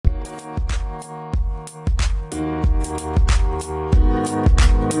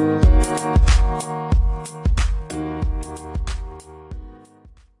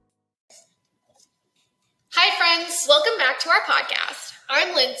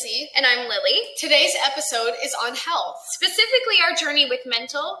Lindsay. And I'm Lily. Today's episode is on health, Specifically our journey with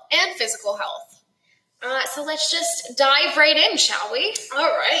mental. and physical health. So let's just dive right in, shall we? All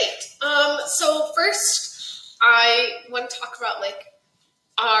right. So first, I want to talk about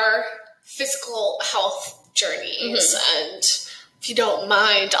our physical health journeys, and if you don't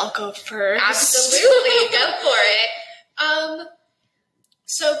mind, I'll go first. Absolutely. Go for it.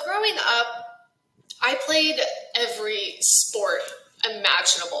 So growing up, I played every sport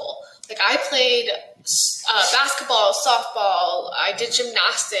imaginable. I played basketball, softball, I did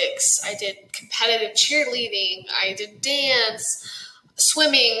gymnastics, I did competitive cheerleading, I did dance,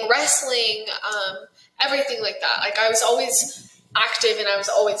 swimming, wrestling, everything like that. I was always active and I was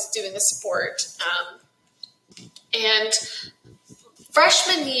always doing a sport. And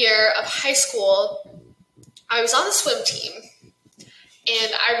freshman year of high school, I was on the swim team.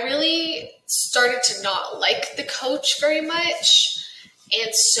 And I really started to not like the coach very much.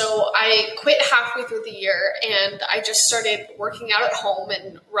 And so I quit halfway through the year and I just started working out at home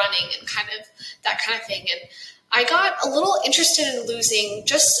and running and that kind of thing. And I got a little interested in losing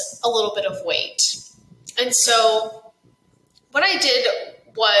just a little bit of weight. And so what I did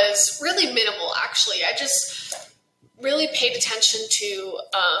was really minimal, actually. I just really paid attention to,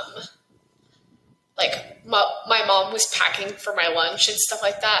 my mom was packing for my lunch and stuff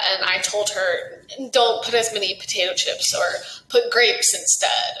like that, and I told her, don't put as many potato chips or put grapes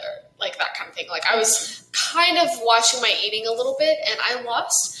instead or that kind of thing. I was kind of watching my eating a little bit, and I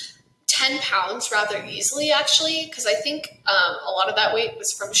lost 10 pounds rather easily, actually, because I think a lot of that weight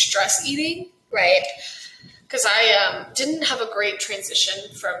was from stress eating. Right. Because I didn't have a great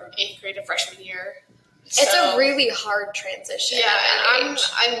transition from 8th grade to freshman year. It's a really hard transition. Yeah, and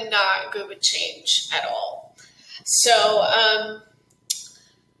I'm not good with change at all. So,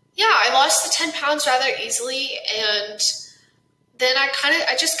 I lost the 10 pounds rather easily, and then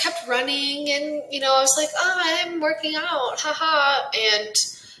I just kept running, and, I was like, I'm working out, haha. And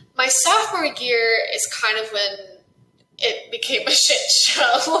my sophomore year is kind of when it became a shit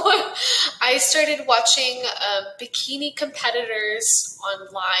show. I started watching bikini competitors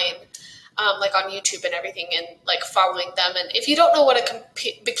online, on YouTube and everything, and following them. And if you don't know what a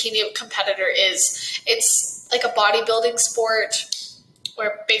bikini competitor is, it's like a bodybuilding sport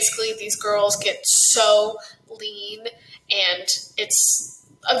where basically these girls get so lean, and it's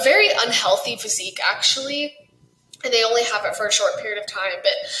a very unhealthy physique, actually, and they only have it for a short period of time.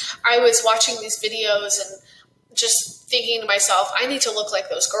 But I was watching these videos and just thinking to myself, I need to look like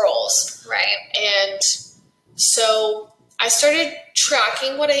those girls. Right. And so I started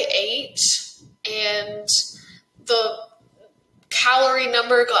tracking what I ate, and the calorie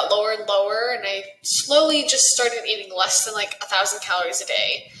number got lower and lower, and I slowly just started eating less than 1,000 calories a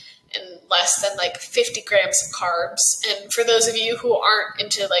day and less than 50 grams of carbs. And for those of you who aren't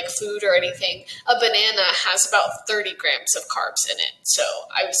into food or anything, a banana has about 30 grams of carbs in it. So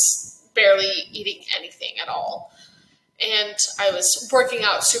I was barely eating anything at all. And I was working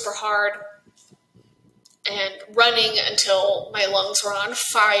out super hard and running until my lungs were on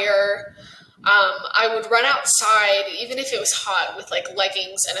fire. I would run outside, even if it was hot, with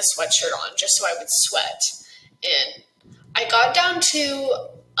leggings and a sweatshirt on, just so I would sweat. And I got down to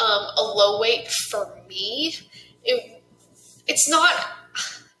a low weight for me. It's not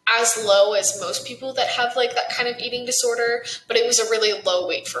as low as most people that have that kind of eating disorder, but it was a really low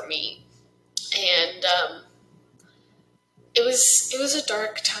weight for me. And it was a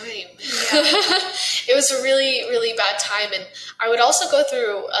dark time. Yeah. It was a really, really bad time. And I would also go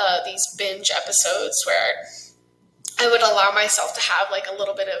through these binge episodes where I would allow myself to have a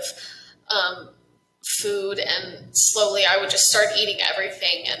little bit of food, and slowly I would just start eating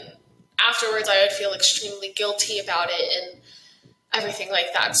everything. And afterwards I would feel extremely guilty about it and everything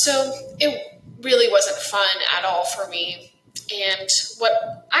like that. So it really wasn't fun at all for me. And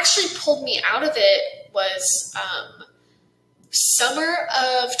what actually pulled me out of it was summer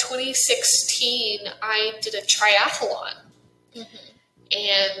of 2016, I did a triathlon.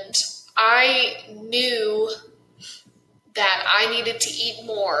 And I knew that I needed to eat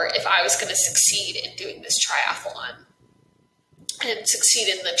more if I was going to succeed in doing this triathlon and succeed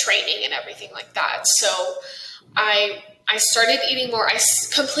in the training and everything like that. So I started eating more. I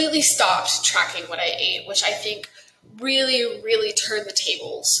completely stopped tracking what I ate, which I think really, really turned the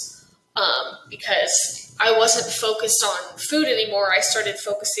tables. Because I wasn't focused on food anymore. I started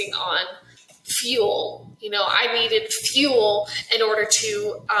focusing on fuel. I needed fuel in order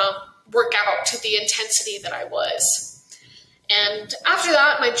to work out to the intensity that I was. And after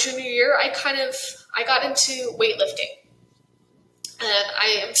that, my junior year, I got into weightlifting. And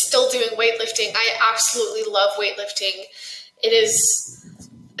I am still doing weightlifting. I absolutely love weightlifting. It is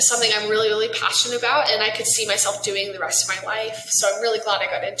something I'm really, really passionate about, and I could see myself doing the rest of my life. So I'm really glad I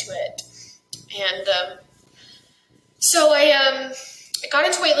got into it. And so I got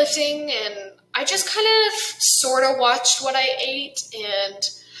into weightlifting, and I just kind of sort of watched what I ate. And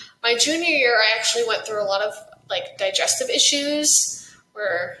my junior year, I actually went through a lot of like digestive issues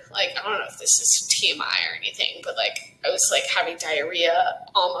where, like, I don't know if this is TMI or anything, but like I was like having diarrhea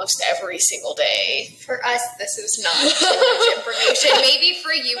almost every single day. For us, this is not too much information. Maybe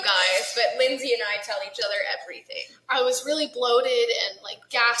for you guys, but Lindsay and I tell each other everything. I was really bloated and like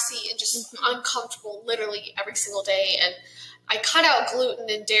gassy and just uncomfortable literally every single day. And I cut out gluten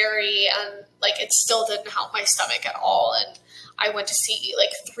and dairy, and like it still didn't help my stomach at all. And I went to see like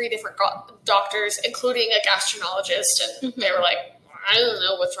 3 different doctors, including a gastroenterologist, and they were like, I don't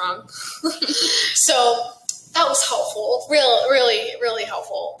know what's wrong. So that was helpful, really, really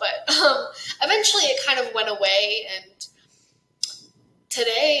helpful. But eventually it kind of went away, and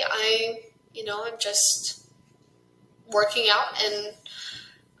today I'm just working out, and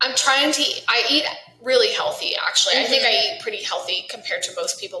I'm trying to I eat really healthy, actually. I think I eat pretty healthy compared to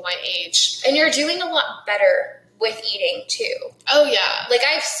most people my age. And you're doing a lot better with eating too. Oh yeah. Like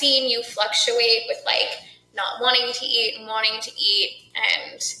I've seen you fluctuate with like not wanting to eat and wanting to eat,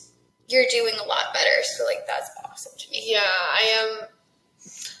 and you're doing a lot better. So like that's awesome to me. Yeah, I am.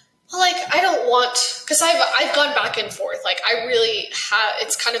 Well, like I don't want, because I've gone back and forth. Like I really have.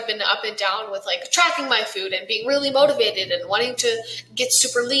 It's kind of been up and down with like tracking my food and being really motivated and wanting to get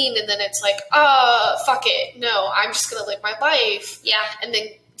super lean, and then it's like, fuck it, no, I'm just gonna live my life. Yeah, and then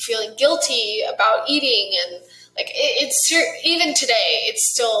feeling guilty about eating, and like it's even today, it's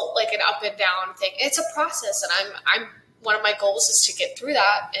still like an up and down thing. It's a process, and I'm one of my goals is to get through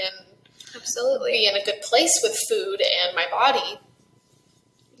that and absolutely be in a good place with food and my body.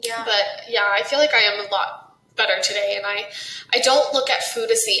 Yeah. But yeah, I feel like I am a lot better today, and I don't look at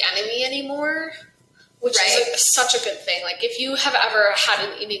food as the enemy anymore, which is such a good thing. Like if you have ever had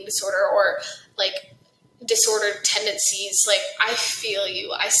an eating disorder or like disordered tendencies, like I feel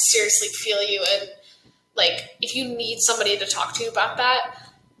you. I seriously feel you. And like if you need somebody to talk to about that,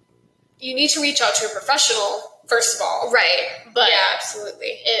 you need to reach out to a professional, first of all. Right. But yeah,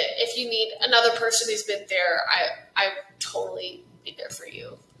 absolutely. If you need another person who's been there, I totally be there for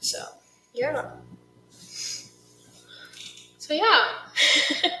you. So yeah. So yeah,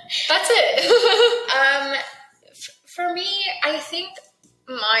 that's it. For me, I think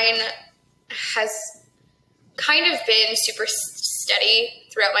mine has kind of been super steady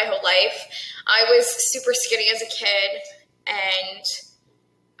throughout my whole life. I was super skinny as a kid, and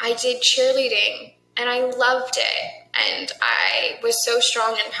I did cheerleading, and I loved it. And I was so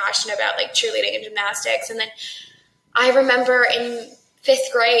strong and passionate about like cheerleading and gymnastics. And then I remember in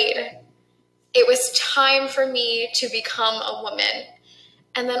 5th grade, it was time for me to become a woman.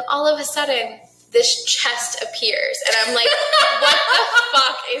 And then all of a sudden, this chest appears. And I'm like, what the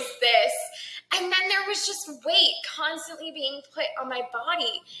fuck is this? And then there was just weight constantly being put on my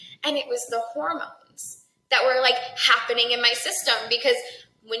body. And it was the hormones that were like happening in my system. Because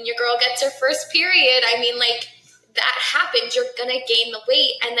when your girl gets her first period, I mean, like, that happens. You're going to gain the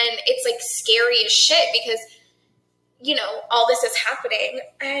weight. And then it's like scary as shit because, you know, all this is happening.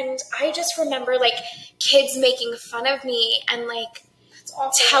 And I just remember like kids making fun of me and like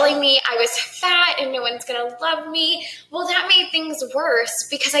telling me I was fat and no one's going to love me. Well, that made things worse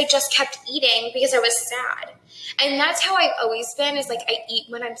because I just kept eating because I was sad. And that's how I've always been, is like I eat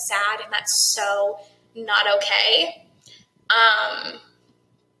when I'm sad, and that's so not okay.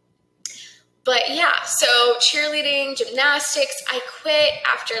 But yeah, so cheerleading, gymnastics, I quit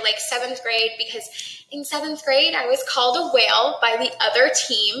after like 7th grade because in 7th grade, I was called a whale by the other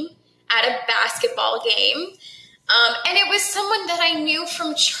team at a basketball game. And it was someone that I knew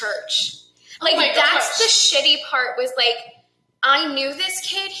from church. Like, that's the shitty part, was like, I knew this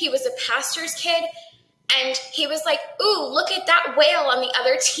kid. He was a pastor's kid. And he was like, ooh, look at that whale on the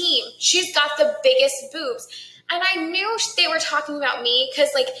other team. She's got the biggest boobs. And I knew they were talking about me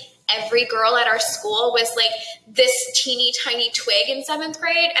because, like, every girl at our school was, like, this teeny tiny twig in 7th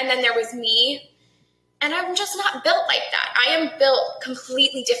grade. And then there was me. And I'm just not built like that. I am built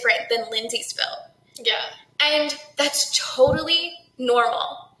completely different than Lindsay's built. Yeah. And that's totally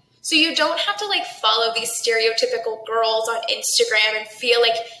normal. So you don't have to, like, follow these stereotypical girls on Instagram and feel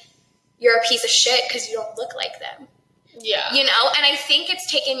like you're a piece of shit because you don't look like them. Yeah. You know? And I think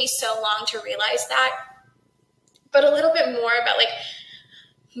it's taken me so long to realize that. But a little bit more about, like,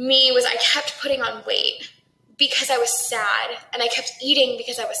 me was I kept putting on weight because I was sad. And I kept eating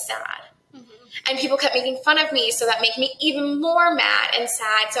because I was sad. Mm-hmm. And people kept making fun of me, so that made me even more mad and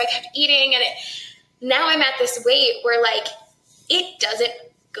sad. So I kept eating, and now I'm at this weight where, like, it doesn't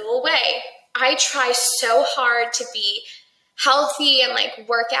go away. I try so hard to be healthy and like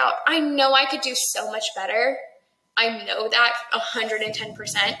work out. I know I could do so much better. I know that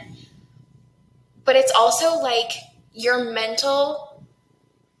 110%. But it's also like your mental,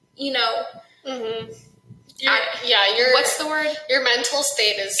 you know. Mm-hmm. What's the word? Your mental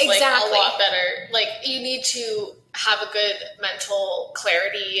state is like a lot better. Like you need to have a good mental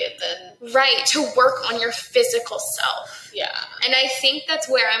clarity than to work on your physical self. Yeah. And I think that's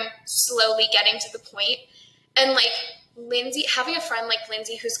where I'm slowly getting to the point. And like Lindsay, having a friend like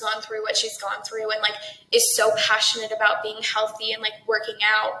Lindsay who's gone through what she's gone through and like is so passionate about being healthy and like working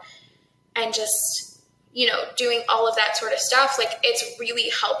out and just, you know, doing all of that sort of stuff, like it's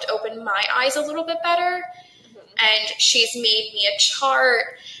really helped open my eyes a little bit better. And she's made me a chart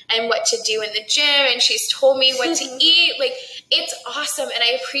and what to do in the gym, and she's told me what to eat. Like, it's awesome, and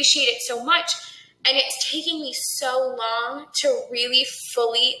I appreciate it so much. And it's taking me so long to really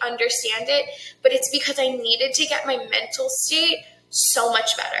fully understand it, but it's because I needed to get my mental state so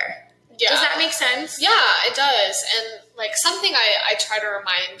much better. Yeah. Does that make sense? Yeah, it does. And, like, something I try to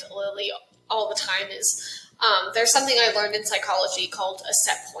remind Lily all the time is there's something I learned in psychology called a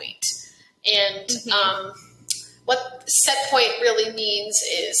set point. And what set point really means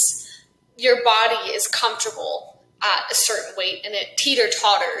is your body is comfortable at a certain weight and it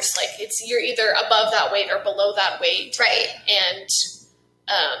teeter-totters. Like you're either above that weight or below that weight. Right. And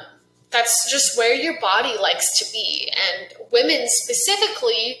that's just where your body likes to be. And women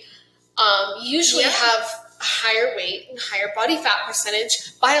specifically usually have a higher weight and higher body fat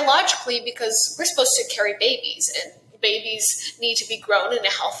percentage biologically because we're supposed to carry babies and babies need to be grown in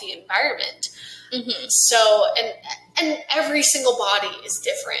a healthy environment. So, and every single body is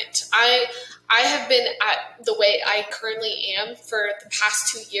different. I have been at the weight I currently am for the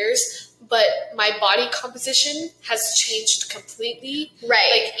past 2 years, but my body composition has changed completely.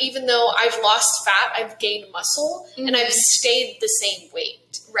 Right. Like, even though I've lost fat, I've gained muscle, and I've stayed the same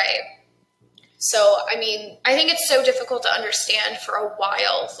weight. Right. So, I mean, I think it's so difficult to understand for a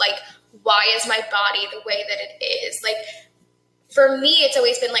while, like, why is my body the way that it is? Like, for me, it's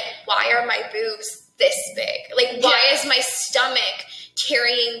always been like, why are my boobs this big? Like, why is my stomach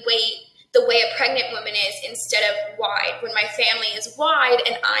carrying weight the way a pregnant woman is instead of wide when my family is wide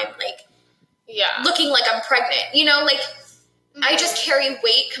and I'm like, looking like I'm pregnant, you know, like I just carry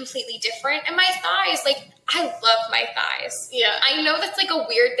weight completely different. And my thighs, like, I love my thighs. Yeah. I know that's like a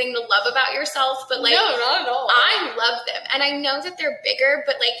weird thing to love about yourself, but like, no, not at all. I love them. And I know that they're bigger,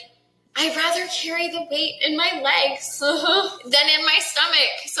 but like, I'd rather carry the weight in my legs than in my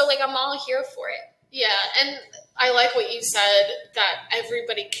stomach. So, like, I'm all here for it. Yeah, and I like what you said, that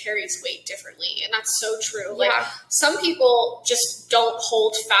everybody carries weight differently, and that's so true. Like, some people just don't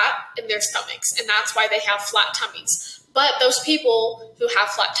hold fat in their stomachs, and that's why they have flat tummies. But those people who have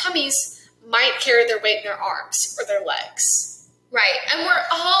flat tummies might carry their weight in their arms or their legs. Right, and we're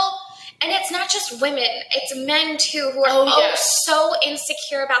all... And it's not just women, it's men too who are so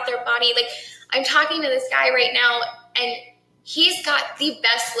insecure about their body. Like, I'm talking to this guy right now, and he's got the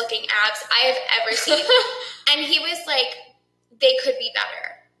best looking abs I have ever seen. And he was like, they could be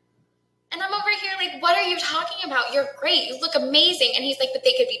better. And I'm over here like, what are you talking about? You're great. You look amazing. And he's like, but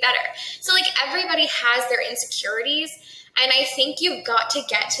they could be better. So, like, everybody has their insecurities. And I think you've got to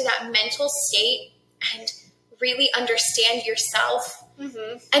get to that mental state and really understand yourself.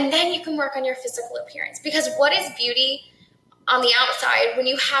 And then you can work on your physical appearance. Because what is beauty on the outside when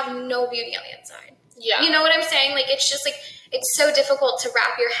you have no beauty on the inside? Yeah. You know what I'm saying? Like, it's just like, it's so difficult to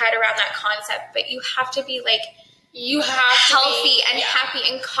wrap your head around that concept, but you have to be like, you have healthy and happy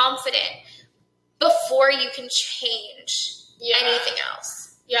and confident before you can change anything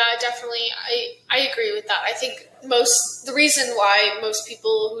else. Yeah, definitely. I agree with that. I think the reason why most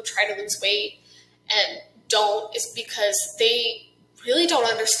people who try to lose weight and don't is because they really don't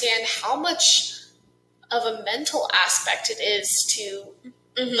understand how much of a mental aspect it is to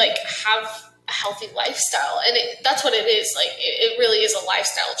like have a healthy lifestyle. And that's what it is. Like, it really is a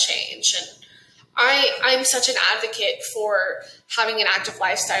lifestyle change. And I'm such an advocate for having an active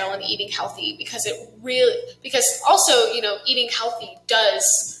lifestyle and eating healthy because also, you know, eating healthy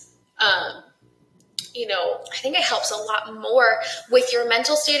does, you know, I think it helps a lot more with your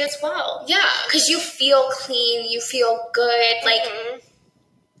mental state as well. Yeah. Because you feel clean, you feel good, like...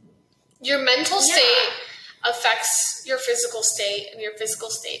 Your mental state affects your physical state, and your physical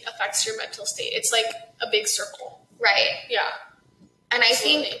state affects your mental state. It's like a big circle. Right. Yeah. And I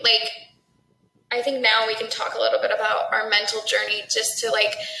think, I think now we can talk a little bit about our mental journey just to,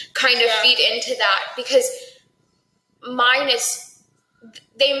 like, kind of feed into that. Because mine is,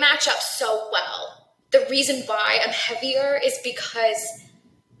 they match up so well. The reason why I'm heavier is because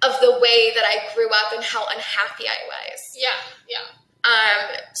of the way that I grew up and how unhappy I was.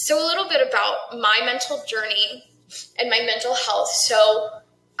 So a little bit about my mental journey and my mental health. So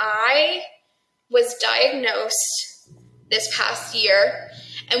I was diagnosed this past year,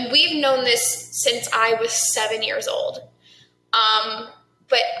 and we've known this since I was 7 years old.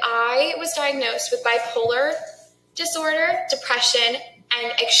 But I was diagnosed with bipolar disorder, depression,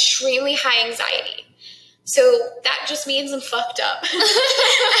 and extremely high anxiety. So that just means I'm fucked up.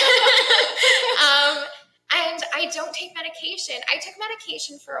 And I don't take medication. I took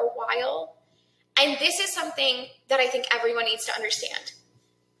medication for a while. And this is something that I think everyone needs to understand.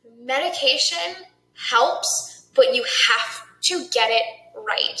 Medication helps, but you have to get it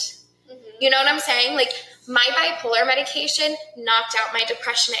right. Mm-hmm. You know what I'm saying? Like, my bipolar medication knocked out my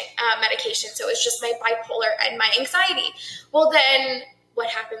depression medication. So it was just my bipolar and my anxiety. Well, then what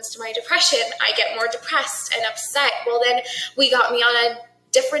happens to my depression? I get more depressed and upset. Well, then we got me on a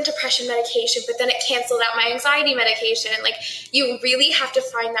different depression medication, but then it canceled out my anxiety medication. And like, you really have to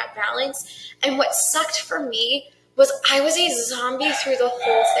find that balance. And what sucked for me was I was a zombie through the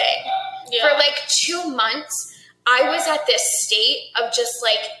whole thing. Yeah. For like 2 months, I was at this state of just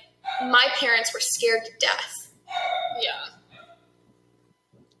like, my parents were scared to death. Yeah.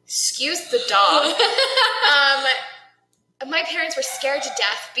 Excuse the dog. My parents were scared to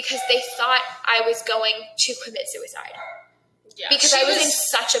death because they thought I was going to commit suicide. Yeah, because I was in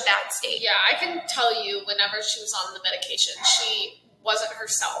such a bad state. Yeah, I can tell you whenever she was on the medication, she wasn't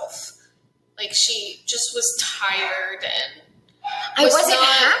herself. Like, she just was tired and I wasn't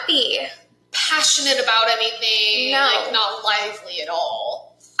happy. Passionate about anything. No. Like, not lively at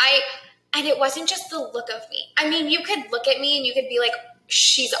all. And it wasn't just the look of me. I mean, you could look at me and you could be like,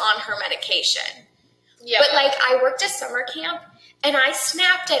 she's on her medication. Yeah. But like, I worked a summer camp and I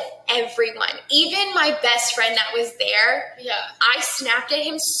snapped at everyone. Even my best friend that was there. Yeah. I snapped at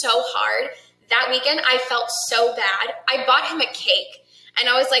him so hard. That weekend, I felt so bad. I bought him a cake. And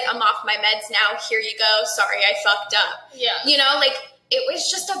I was like, I'm off my meds now. Here you go. Sorry, I fucked up. Yeah. You know, like, it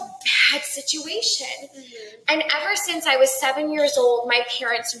was just a bad situation. Mm-hmm. And ever since I was 7 years old, my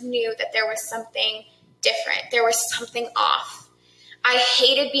parents knew that there was something different. There was something off. I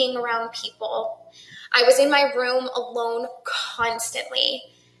hated being around people. I was in my room alone constantly.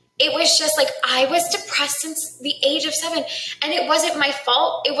 It was just like, I was depressed since the age of 7. And it wasn't my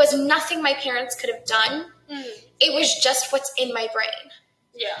fault. It was nothing my parents could have done. Mm. It was just what's in my brain.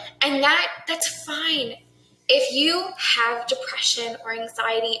 Yeah. And that's fine. If you have depression or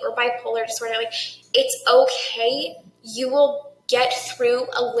anxiety or bipolar disorder, like, it's okay. You will get through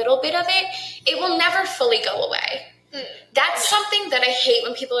a little bit of it. It will never fully go away. Mm. That's something that I hate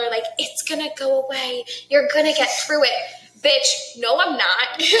when people are like, it's going to go away. You're going to get through it. Bitch, no, I'm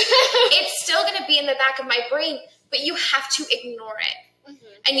not. It's still going to be in the back of my brain, but you have to ignore it.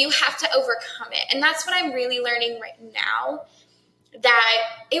 Mm-hmm. And you have to overcome it. And that's what I'm really learning right now, that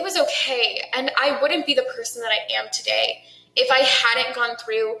it was okay. And I wouldn't be the person that I am today if I hadn't gone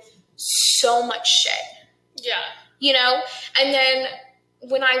through so much shit. Yeah. You know? And then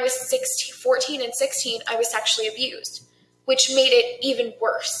when I was 14 and 16, I was sexually abused, which made it even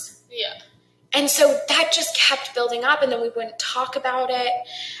worse. Yeah. And so that just kept building up, and then we wouldn't talk about it.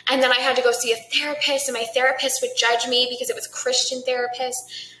 And then I had to go see a therapist, and my therapist would judge me because it was a Christian therapist.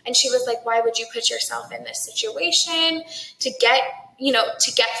 And she was like, why would you put yourself in this situation to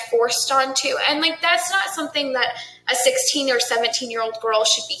get forced onto? And like, that's not something that a 16 or 17-year-old girl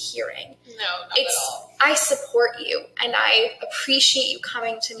should be hearing. No, not at all. I support you, and I appreciate you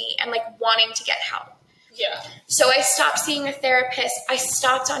coming to me and like wanting to get help. Yeah. So I stopped seeing a therapist. I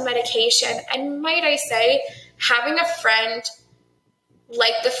stopped on medication. And might I say, having a friend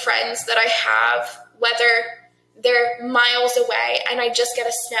like the friends that I have, whether they're miles away and I just get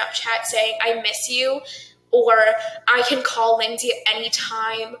a Snapchat saying, I miss you, or I can call Lindsay at any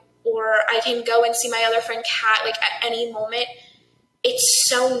time, or I can go and see my other friend Kat like at any moment. It's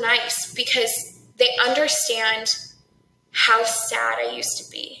so nice because they understand how sad I used to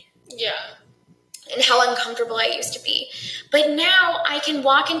be. Yeah. And how uncomfortable I used to be. But now I can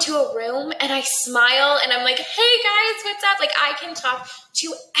walk into a room and I smile and I'm like, hey guys, what's up? Like, I can talk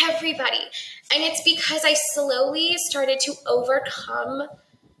to everybody. And it's because I slowly started to overcome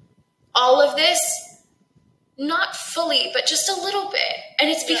all of this, not fully, but just a little bit. And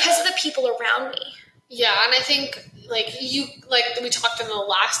it's because of the people around me. Yeah, and I think like we talked in the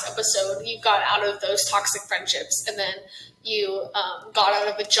last episode, you got out of those toxic friendships, and then you got out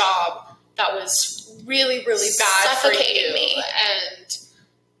of a job that was really, really bad for you. Me. And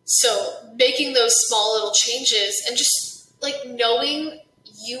so making those small little changes and just like knowing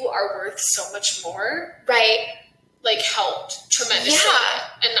you are worth so much more. Right. like helped tremendously.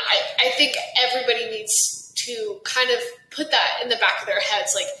 Yeah. And I think everybody needs to kind of put that in the back of their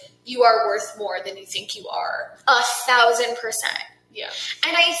heads, like, you are worth more than you think you are. 1,000%. Yeah.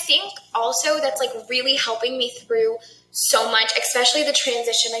 And I think also that's like really helping me through so much, especially the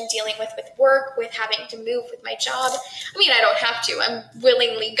transition I'm dealing with work, with having to move with my job. I mean, I don't have to. I'm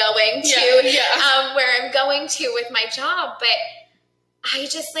willingly going to where I'm going to with my job. But I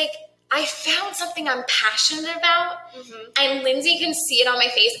just like, I found something I'm passionate about. And Lindsay can see it on my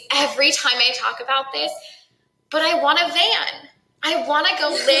face every time I talk about this. But I want a van. I want to go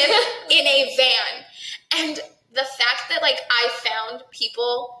live in a van. And the fact that like I found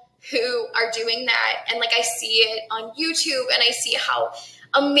people who are doing that, and like I see it on YouTube and I see how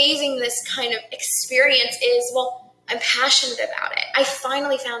amazing this kind of experience is, well, I'm passionate about it. I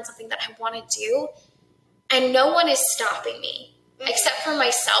finally found something that I want to do, and no one is stopping me except for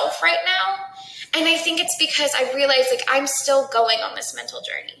myself right now. And I think it's because I realize like I'm still going on this mental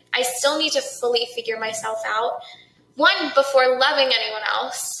journey. I still need to fully figure myself out. One, before loving anyone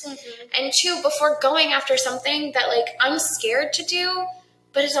else, and two, before going after something that like I'm scared to do,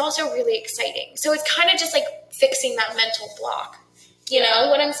 but it's also really exciting. So it's kind of just like fixing that mental block. You know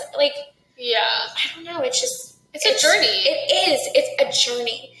what I'm saying? Like, I don't know. It's a journey. It is. It's a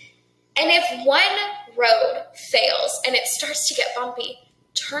journey. And if one road fails and it starts to get bumpy,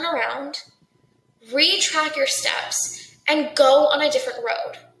 turn around, retrack your steps, and go on a different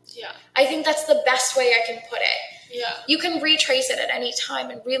road. Yeah. I think that's the best way I can put it. Yeah. You can retrace it at any time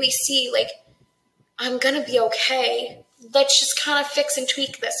and really see, like, I'm going to be okay. Let's just kind of fix and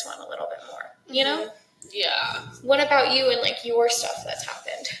tweak this one a little bit more, you know? Yeah. What about you and, like, your stuff that's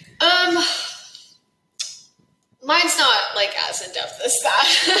happened? Mine's not, like, as in-depth as that.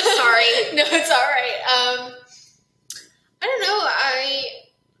 Sorry. No, it's all right. I don't know.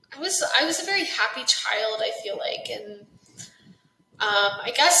 I was a very happy child, I feel like, and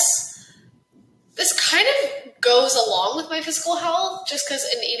I guess this kind of goes along with my physical health, just because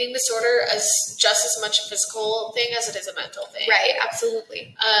an eating disorder is just as much a physical thing as it is a mental thing. Right,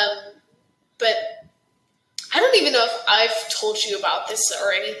 absolutely. But I don't even know if I've told you about this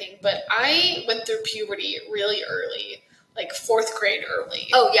or anything, but I went through puberty really early, like 4th grade early.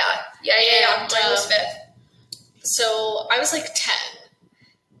 Oh, yeah. Yeah. Mine was 5th. So I was like 10,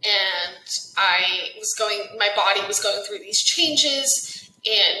 and my body was going through these changes,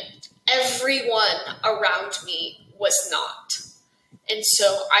 and everyone around me was not. And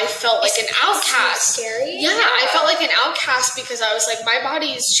so I felt like an outcast. So scary. Yeah, I felt like an outcast because I was like, my body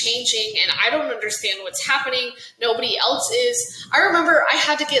is changing and I don't understand what's happening. Nobody else is. I remember I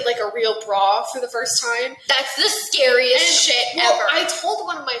had to get like a real bra for the first time. That's the scariest shit ever. I told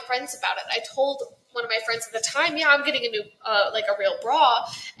one of my friends about it. I told one of my friends at the time, yeah, I'm getting a new, like a real bra.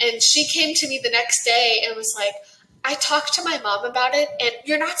 And she came to me the next day and was like, I talked to my mom about it, and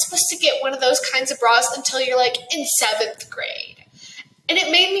you're not supposed to get one of those kinds of bras until you're like in 7th grade. And it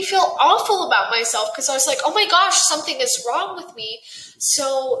made me feel awful about myself because I was like, oh my gosh, something is wrong with me.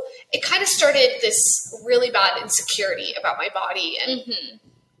 So it kind of started this really bad insecurity about my body. And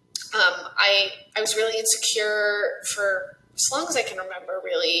I was really insecure for as long as I can remember,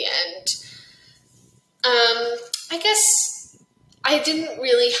 really. And I guess I didn't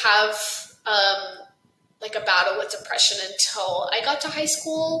really have like a battle with depression until I got to high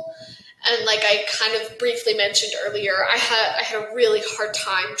school. And like I kind of briefly mentioned earlier, I had a really hard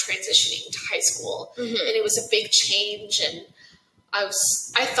time transitioning to high school, and it was a big change. And I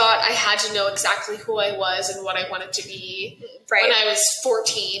thought I had to know exactly who I was and what I wanted to be when I was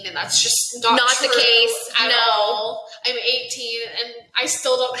 14, and that's just not the case at all. I'm 18, and I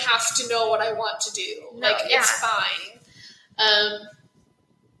still don't have to know what I want to do. It's fine.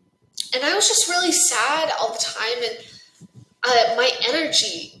 And I was just really sad all the time, and my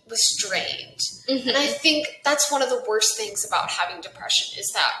energy was drained. And I think that's one of the worst things about having depression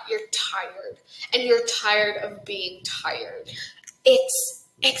is that you're tired, and you're tired of being tired. It's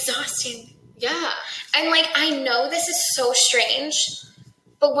exhausting. Yeah. And like, I know this is so strange,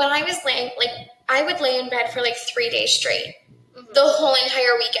 but when I was I would lay in bed for like 3 days straight, the whole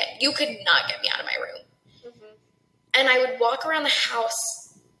entire weekend. You could not get me out of my room. And I would walk around the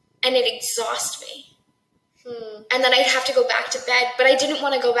house, and it'd exhaust me. And then I'd have to go back to bed, but I didn't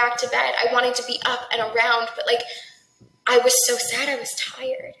want to go back to bed. I wanted to be up and around, but like, I was so sad. I was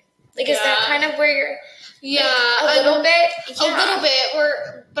tired. Like, is that kind of where you're? Yeah, like, a little bit. Yeah. A little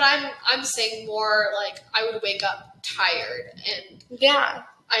bit. But I'm saying more like I would wake up tired, and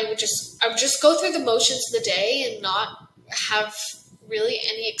I would just go through the motions of the day and not have really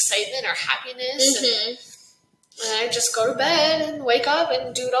any excitement or happiness. And I'd just go to bed and wake up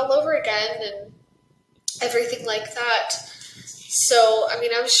and do it all over again. And everything like that. So, I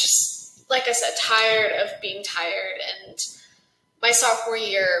mean, I was just, like I said, tired of being tired. And my sophomore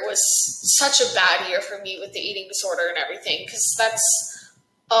year was such a bad year for me with the eating disorder and everything, because that's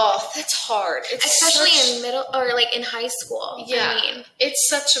hard. It's especially in middle or like in high school. Yeah, I mean, it's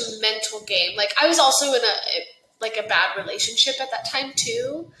such a mental game. Like, I was also in a bad relationship at that time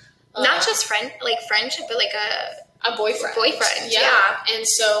too. Not just friendship, but like a boyfriend. Yeah. And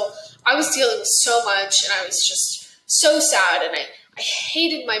so I was dealing with so much, and I was just so sad, and I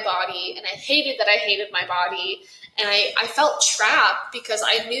hated my body, and I hated that I hated my body, and I felt trapped because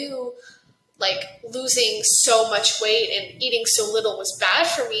I knew, like, losing so much weight and eating so little was bad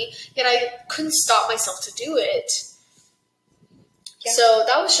for me, yet I couldn't stop myself to do it. Yeah. So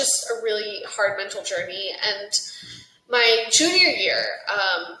that was just a really hard mental journey. And my junior year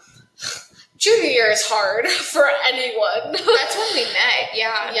is hard for anyone. That's when we met.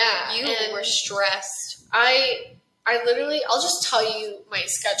 Yeah. Yeah. You were stressed. I'll just tell you my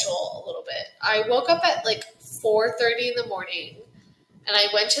schedule a little bit. I woke up at like 4:30 in the morning, and I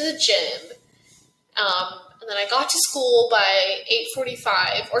went to the gym, and then I got to school by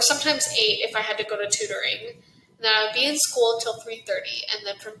 8:45, or sometimes 8 if I had to go to tutoring. And then I would be in school until 3:30, and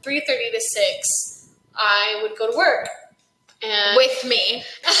then from 3:30 to 6, I would go to work. And with me,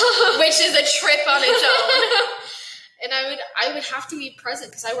 which is a trip on its own. And I would have to be present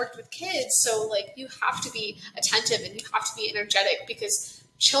because I worked with kids. So, like, you have to be attentive and you have to be energetic because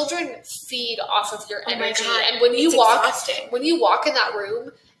children feed off of your energy. And when you walk in that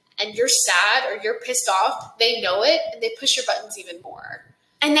room and you're sad or you're pissed off, they know it and they push your buttons even more.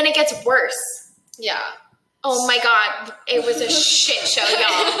 And then it gets worse. Yeah. Oh my God. It was a shit show,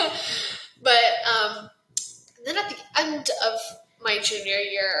 y'all. But then at the end of my junior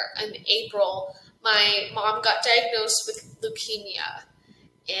year in April, my mom got diagnosed with leukemia.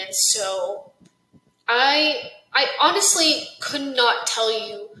 And so I honestly could not tell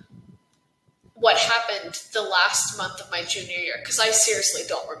you what happened the last month of my junior year because I seriously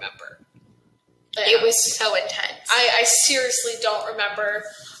don't remember. It was so intense. I seriously don't remember.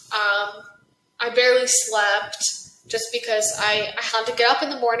 I barely slept just because I had to get up in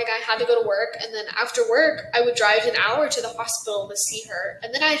the morning, I had to go to work, and then after work, I would drive an hour to the hospital to see her,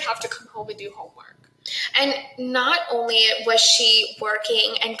 and then I'd have to come home and do homework. And not only was she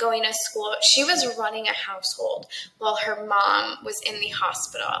working and going to school, she was running a household while her mom was in the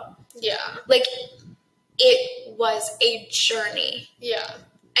hospital. Yeah. Like, it was a journey. Yeah.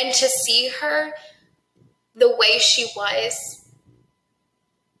 And to see her the way she was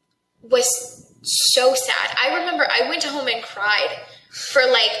so sad. I remember I went home and cried for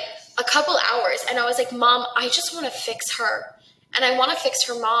like a couple hours, and I was like, Mom, I just want to fix her. And I want to fix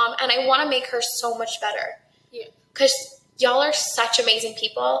her mom, and I want to make her so much better. Yeah. Because y'all are such amazing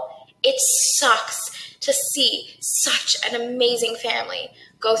people. It sucks to see such an amazing family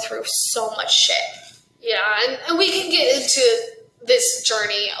go through so much shit. Yeah, and we can get into this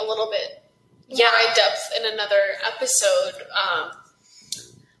journey a little bit more in depth in another episode.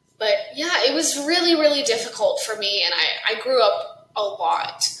 But yeah, it was really, really difficult for me, and I grew up a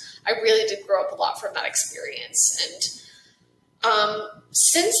lot. I really did grow up a lot from that experience. And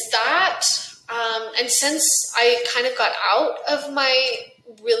since that, and since I kind of got out of my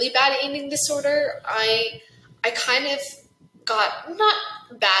really bad eating disorder, I kind of got, not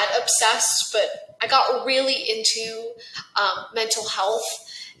bad obsessed, but I got really into mental health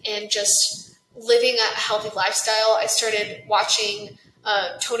and just living a healthy lifestyle. I started watching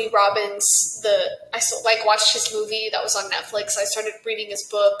Tony Robbins. I watched his movie that was on Netflix. I started reading his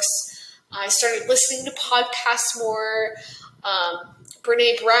books. I started listening to podcasts more.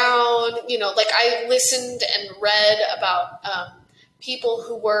 Brene Brown, I listened and read about people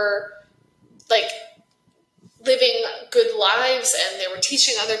who were like living good lives, and they were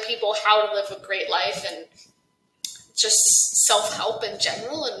teaching other people how to live a great life and just self-help in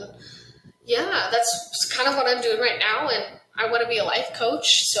general. And yeah, that's kind of what I'm doing right now. And I want to be a life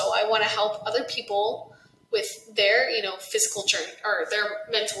coach, so I want to help other people with their, physical journey or their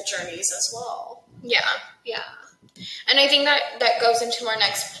mental journeys as well. Yeah. Yeah. And I think that goes into our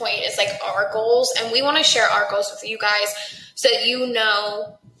next point is like our goals. And we want to share our goals with you guys so that you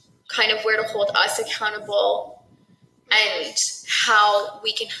know kind of where to hold us accountable and how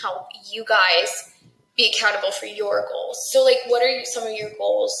we can help you guys be accountable for your goals. So like, what are some of your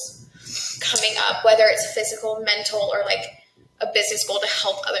goals coming up, whether it's physical, mental, or like a business goal to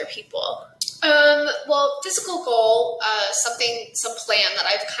help other people? Well, physical goal, some plan that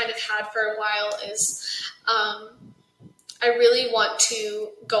I've kind of had for a while is, I really want to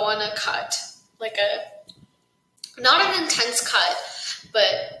go on a cut, like not an intense cut,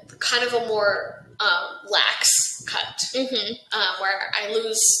 but kind of a more, lax cut, where I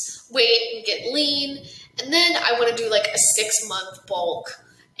lose weight and get lean. And then I want to do like a 6-month bulk.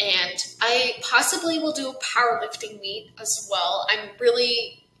 And I possibly will do a powerlifting meet as well. I'm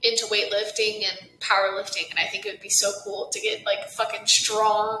really into weightlifting and powerlifting, and I think it would be so cool to get like fucking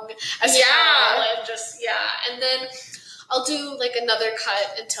strong as hell and just, And then I'll do like another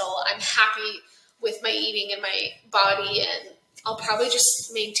cut until I'm happy with my eating and my body, and I'll probably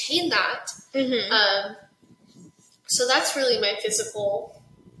just maintain that. So that's really my physical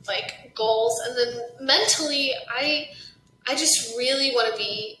like goals. And then mentally, I just really want to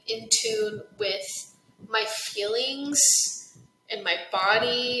be in tune with my feelings and my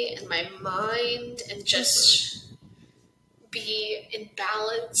body and my mind and just be in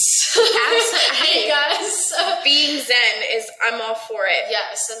balance. Absolutely. I guess. Being zen is, I'm all for it.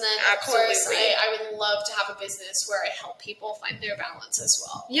 Yes. And then, of course, I would love to have a business where I help people find their balance as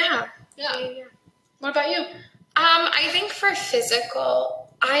well. Yeah. What about you? I think for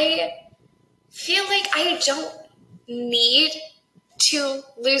physical, I feel like I don't need to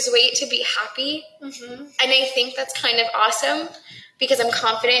lose weight to be happy. And I think that's kind of awesome because I'm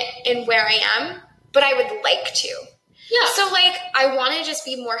confident in where I am, but I would like to. Yeah. So like, I want to just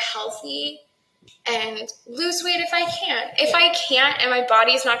be more healthy and lose weight if I can. If I can't and my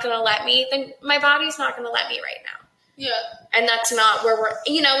body's not going to let me, then my body's not going to let me right now. Yeah. And that's not where we're,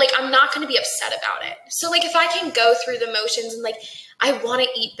 like, I'm not going to be upset about it. So like, if I can go through the motions and like, I want to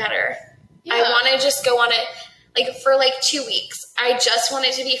eat better. I want to just go on it. Like for like 2 weeks, I just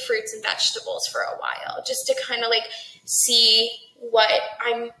wanted to be fruits and vegetables for a while, just to kind of like see what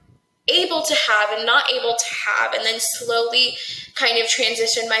I'm able to have and not able to have, and then slowly kind of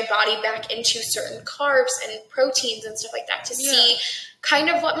transition my body back into certain carbs and proteins and stuff like that to see kind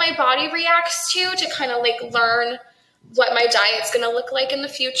of what my body reacts to kind of like learn what my diet's going to look like in the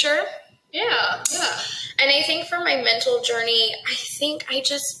future. Yeah. And I think for my mental journey, I think I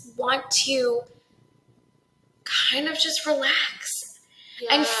just want to kind of just relax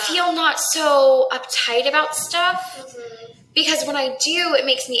and feel not so uptight about stuff, because when I do, it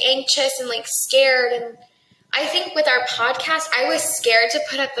makes me anxious and like scared. And I think with our podcast, I was scared to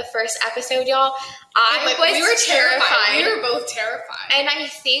put up the first episode, y'all. We were terrified. We were both terrified. And I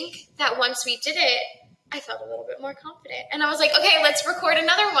think that once we did it, I felt a little bit more confident. And I was like, okay, let's record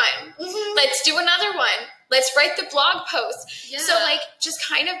another one. Let's do another one. Let's write the blog post. Yeah. So like just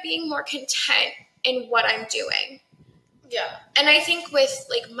kind of being more content in what I'm doing. Yeah. And I think with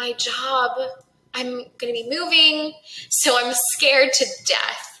like my job, I'm going to be moving, so I'm scared to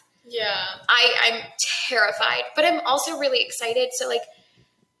death. Yeah. I'm terrified, but I'm also really excited. So like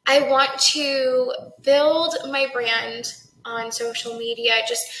I want to build my brand on social media,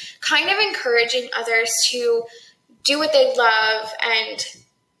 just kind of encouraging others to do what they love and,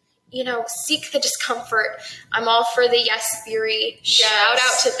 seek the discomfort. I'm all for the yes theory. Yes. Shout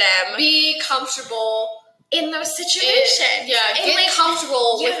out to them. Be comfortable in those situations. Get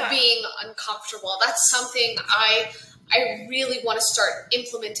comfortable with being uncomfortable. That's something I really want to start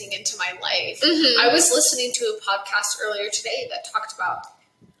implementing into my life. I was listening to a podcast earlier today that talked about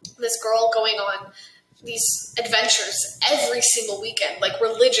this girl going on these adventures every single weekend, like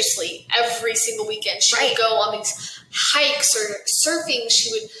religiously every single weekend. She would go on these hikes or surfing.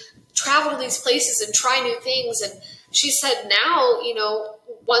 She would travel to these places and try new things. And she said now,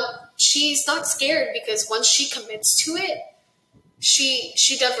 she's not scared because once she commits to it, she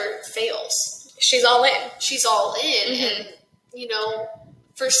never fails. She's all in. She's all in. And,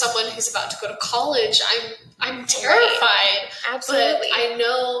 for someone who's about to go to college, I'm terrified. Right. Absolutely. But I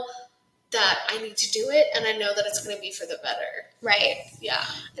know that I need to do it, and I know that it's going to be for the better. Right. Yeah.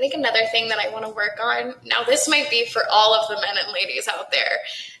 I think another thing that I want to work on, now this might be for all of the men and ladies out there.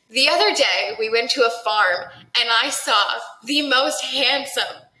 The other day, we went to a farm, and I saw the most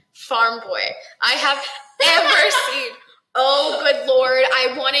handsome farm boy I have ever seen. Oh, good Lord.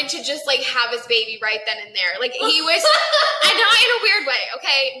 I wanted to just, have his baby right then and there. He was, and not in a weird way,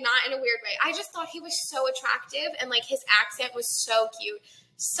 okay? Not in a weird way. I just thought he was so attractive, and, his accent was so cute.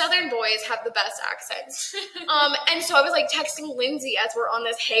 Southern boys have the best accents. And so I was, texting Lindsay as we're on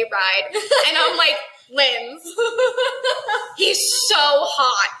this hay ride, and I'm like, Linz, he's so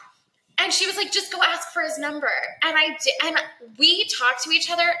hot. And she was like, just go ask for his number. And I did, and we talked to each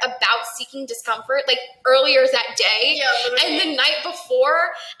other about seeking discomfort, earlier that day. Yeah, literally. And the night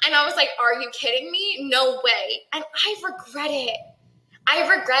before. And I was like, are you kidding me? No way. And I regret it. I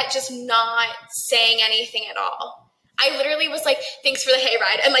regret just not saying anything at all. I literally was like, thanks for the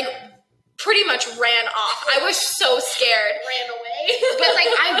hayride. And pretty much ran off. I was so scared. Ran away. But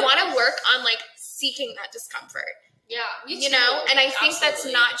I want to work on seeking that discomfort. Yeah, me too. And I think Absolutely. that's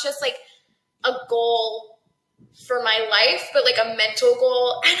not just a goal for my life, but like a mental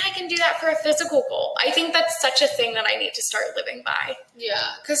goal, and I can do that for a physical goal. I think that's such a thing that I need to start living by.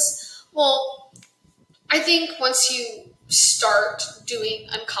 Yeah, because, well, I think once you start doing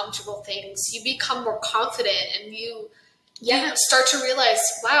uncomfortable things, you become more confident, and you start to realize,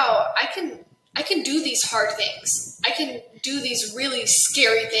 wow, I can do these hard things. I can do these really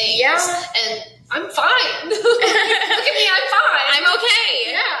scary things. Yeah. And I'm fine. Look at me, I'm fine. I'm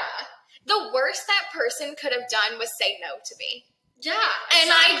okay. Yeah. The worst that person could have done was say no to me. Yeah.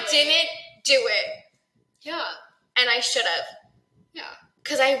 And I didn't do it. Yeah. And I should have. Yeah.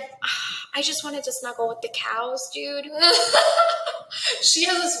 Because I just wanted to snuggle with the cows, dude. She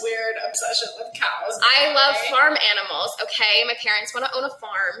has this weird obsession with cows. I love farm animals, okay? My parents want to own a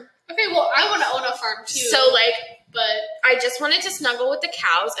farm. Okay, well, I want to own a farm too. So, like, but I just wanted to snuggle with the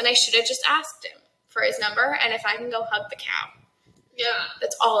cows, and I should have just asked him for his number and if I can go hug the cow. yeah.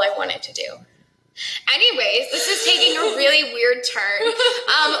 That's all I wanted to do. Anyways, this is taking a really weird turn.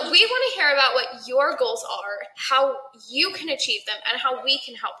 We want to hear about what your goals are, how you can achieve them, and how we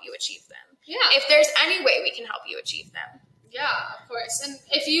can help you achieve them. Yeah. If there's any way we can help you achieve them. Yeah, of course. And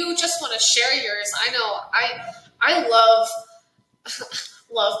if you just want to share yours, I know I love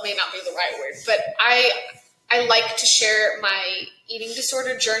love may not be the right word, but I like to share my eating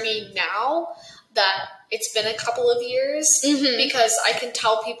disorder journey now that it's been a couple of years, because I can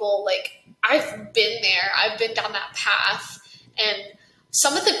tell people, like, I've been there, I've been down that path, and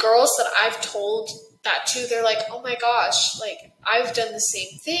some of the girls that I've told that to, they're like, oh my gosh, like, I've done the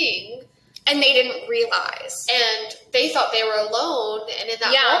same thing. And they didn't realize. And they thought they were alone, and in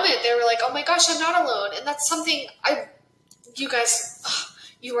that moment, they were like, oh my gosh, I'm not alone. And that's something you guys,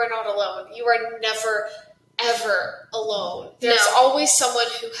 you are not alone. You are never, ever alone. There's always someone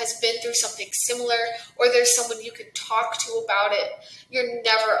who has been through something similar, or there's someone you can talk to about it. You're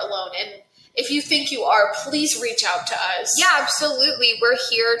never alone. And if you think you are, please reach out to us. Yeah, absolutely. We're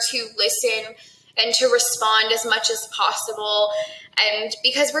here to listen and to respond as much as possible. And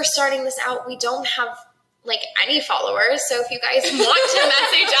because we're starting this out, we don't have like any followers. So if you guys want to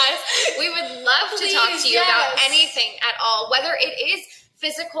message us, we would love to talk to you about anything at all, whether it is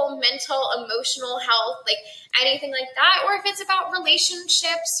physical, mental, emotional health, like anything like that, or if it's about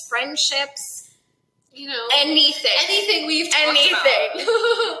relationships, friendships, you know, anything we've talked about.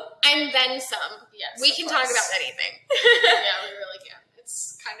 And then some. Yes, we can talk about anything. Yeah, we really can.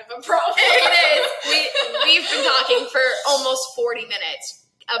 It's kind of a problem. It is. We've been talking for almost 40 minutes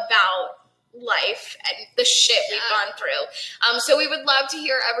about life and the shit we've gone through. So we would love to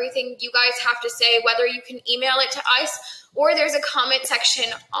hear everything you guys have to say, whether you can email it to us or there's a comment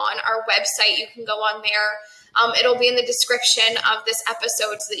section on our website. You can go on there. It'll be in the description of this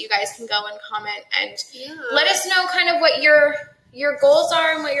episode so that you guys can go and comment and let us know kind of what your goals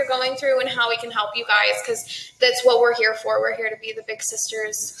are and what you're going through and how we can help you guys, because that's what we're here for. We're here to be the big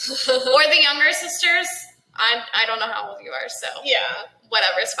sisters or the younger sisters. I don't know how old you are, so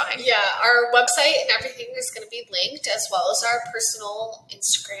whatever's fine. Yeah, our website and everything is going to be linked, as well as our personal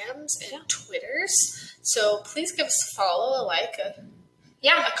Instagrams and Twitters. So please give us a follow, a like, a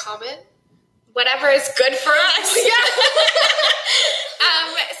comment. Whatever is good for us.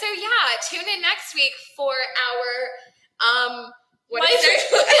 So tune in next week for our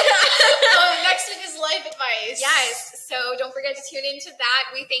next week is life advice. Yes. So don't forget to tune into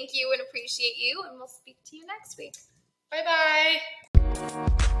that. We thank you and appreciate you, and we'll speak to you next week. Bye-bye.